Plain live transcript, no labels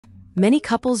Many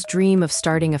couples dream of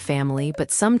starting a family,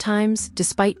 but sometimes,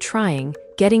 despite trying,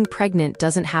 getting pregnant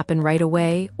doesn't happen right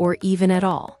away or even at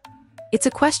all. It's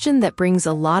a question that brings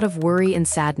a lot of worry and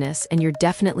sadness, and you're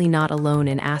definitely not alone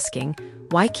in asking,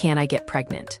 why can't I get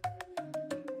pregnant?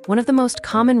 One of the most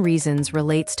common reasons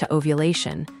relates to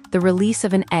ovulation, the release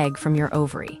of an egg from your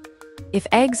ovary. If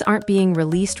eggs aren't being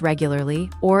released regularly,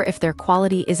 or if their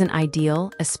quality isn't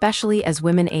ideal, especially as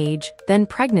women age, then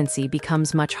pregnancy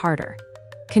becomes much harder.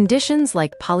 Conditions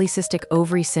like polycystic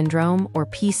ovary syndrome, or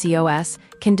PCOS,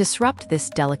 can disrupt this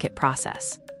delicate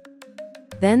process.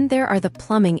 Then there are the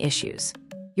plumbing issues.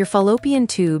 Your fallopian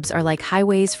tubes are like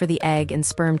highways for the egg and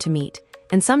sperm to meet,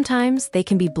 and sometimes they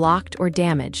can be blocked or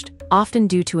damaged, often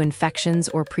due to infections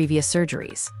or previous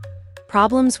surgeries.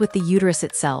 Problems with the uterus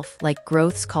itself, like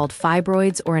growths called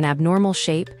fibroids or an abnormal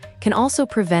shape, can also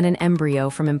prevent an embryo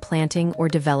from implanting or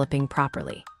developing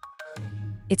properly.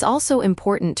 It's also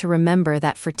important to remember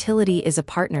that fertility is a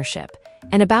partnership,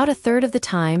 and about a third of the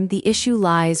time, the issue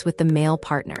lies with the male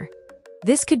partner.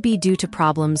 This could be due to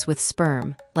problems with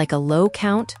sperm, like a low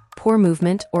count, poor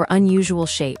movement, or unusual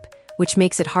shape, which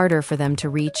makes it harder for them to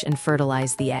reach and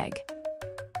fertilize the egg.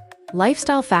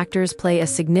 Lifestyle factors play a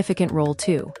significant role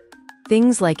too.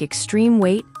 Things like extreme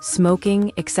weight,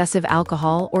 smoking, excessive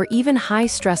alcohol, or even high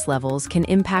stress levels can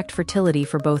impact fertility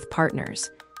for both partners.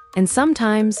 And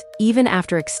sometimes, even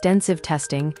after extensive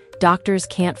testing, doctors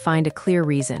can't find a clear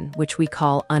reason, which we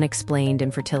call unexplained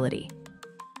infertility.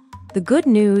 The good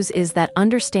news is that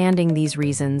understanding these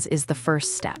reasons is the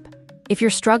first step. If you're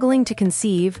struggling to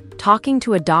conceive, talking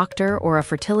to a doctor or a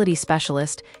fertility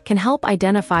specialist can help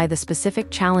identify the specific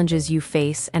challenges you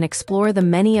face and explore the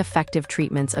many effective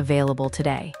treatments available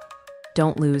today.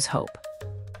 Don't lose hope.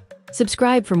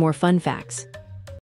 Subscribe for more fun facts.